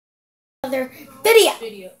another video.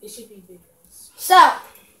 It should be videos. So,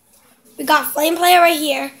 we got Flame Player right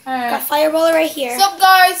here. Alright. Got Fireballer right here. What's up,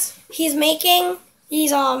 guys? He's about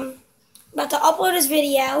to upload his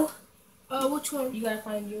video. Which one? You gotta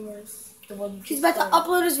find yours. The one you He's about to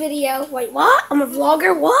upload his video. Wait, what? I'm a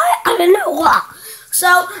vlogger? What? I didn't know what. So,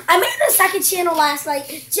 I made a second channel last night,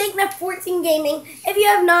 JakeNet14 Gaming. If you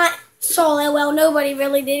have not saw it, well, nobody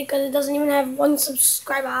really did because it doesn't even have 1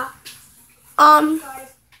 subscriber. Guys,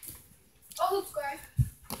 I'll subscribe.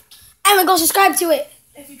 And go subscribe to it.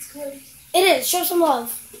 If it's good. It is. Show some love.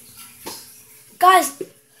 Guys,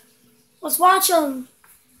 let's watch them.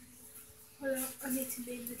 Hold on, I need to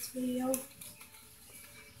make this video.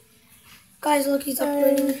 Guys, look, he's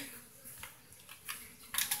uploading.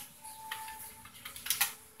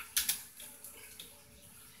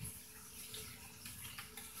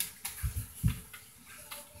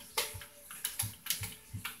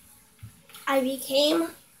 I became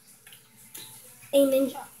a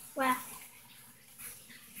ninja. Wow.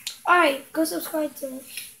 Alright, go subscribe to it.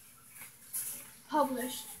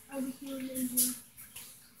 Published. I became a ninja.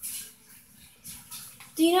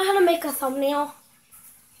 Do you know how to make a thumbnail?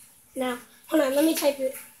 No. Hold on, let me type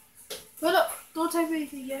it. Hold up. Don't type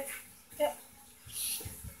anything yet. Yeah.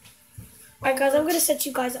 Alright guys, I'm gonna set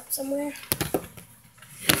you guys up somewhere.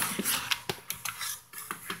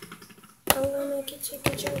 I'm gonna get your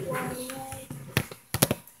picture right away.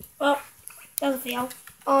 Well, that was a fail.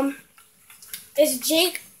 It's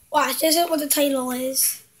Jake. Watch, this is what the title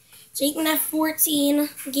is.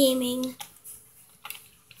 JakeNet14 Gaming.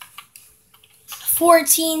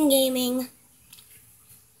 14 Gaming.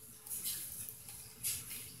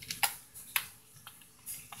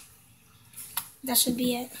 That should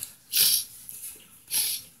be it.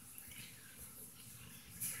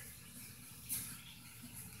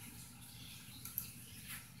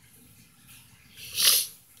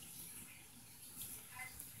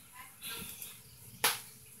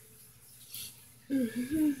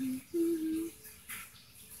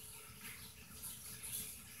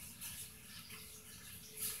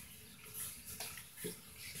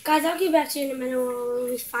 Guys, I'll get back to you in a minute when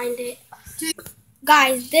we find it.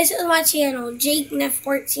 Guys, this is my channel,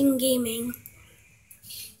 JakeNet14 Gaming.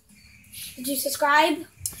 Did you subscribe?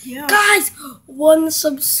 Yeah. Guys, 1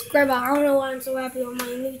 subscriber. I don't know why I'm so happy on my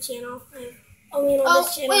new channel. I mean, on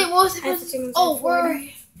this channel. Wait, what was it? Oh, where?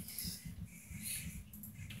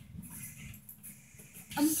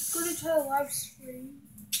 I'm gonna try to live stream.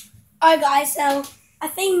 Alright, guys, so I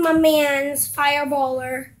think my man's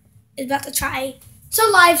Fireballer is about to try to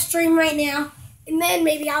live stream right now. And then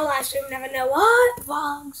maybe I'll live stream, never know what.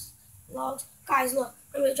 Vlogs. Guys, look,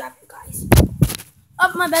 I'm gonna drop you guys.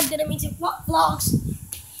 Oh, my bed didn't mean to. What? Vlogs.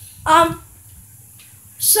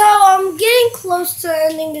 So I'm getting close to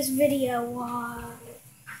ending this video.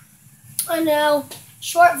 I know,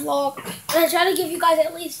 short vlog. And I try to give you guys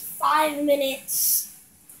at least 5 minutes.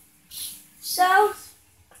 So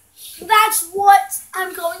that's what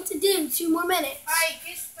I'm going to do. 2 more minutes.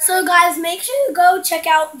 So guys, make sure you go check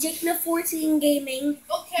out JakeNet14 Gaming.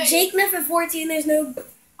 Okay. JakeNet for 14, there's no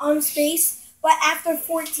space, but after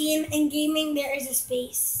 14 and gaming, there is a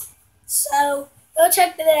space. So go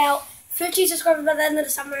check that out. 50 subscribers by the end of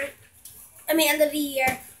the summer. End of the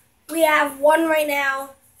year. We have 1 right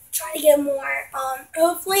now. Try to get more.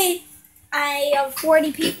 Hopefully, I have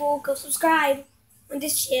 40 people go subscribe on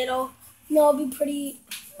this channel. That'll be pretty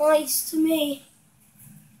nice to me.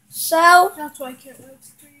 So That's why I can't live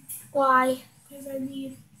stream. why? Because I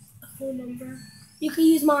need a phone number. You can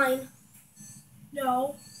use mine.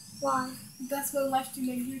 No. Why? That's my live stream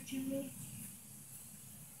on your channel.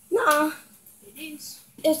 Nah. It is.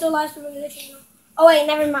 It's still live streaming on the channel. Oh wait,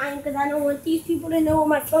 never mind, because I don't want these people to know what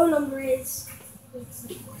my phone number is.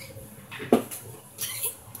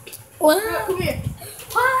 What? Come here.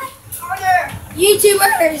 What? Carter.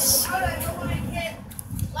 YouTubers. Carter, I know why I can't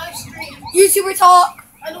live stream. YouTuber talk.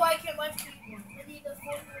 I know why I can't live stream. I need a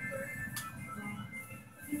phone number.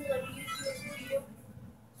 You will let me use this,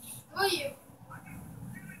 will you?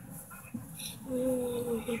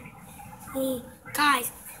 Will you?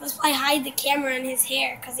 Guys, let's play hide the camera in his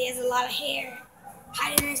hair, because he has a lot of hair.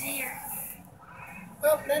 Hide in his hair.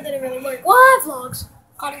 Oh, that didn't really work. What? Vlogs.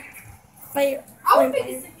 Carter. Fire. I would make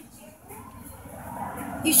a second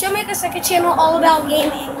channel. You should make a second channel all about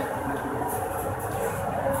gaming.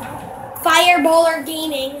 Fireballer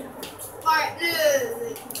Gaming. Alright.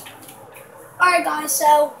 Alright guys,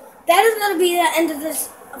 so that is going to be the end of this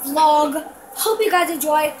vlog. Hope you guys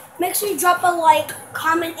enjoy. Make sure you drop a like,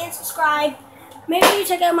 comment, and subscribe. Make sure you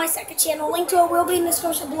check out my second channel. Link to it will be in the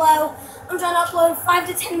description below. I'm trying to upload 5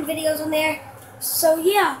 to 10 videos on there. So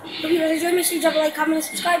yeah, hope you guys enjoyed. Make sure you drop a like, comment, and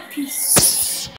subscribe. Peace.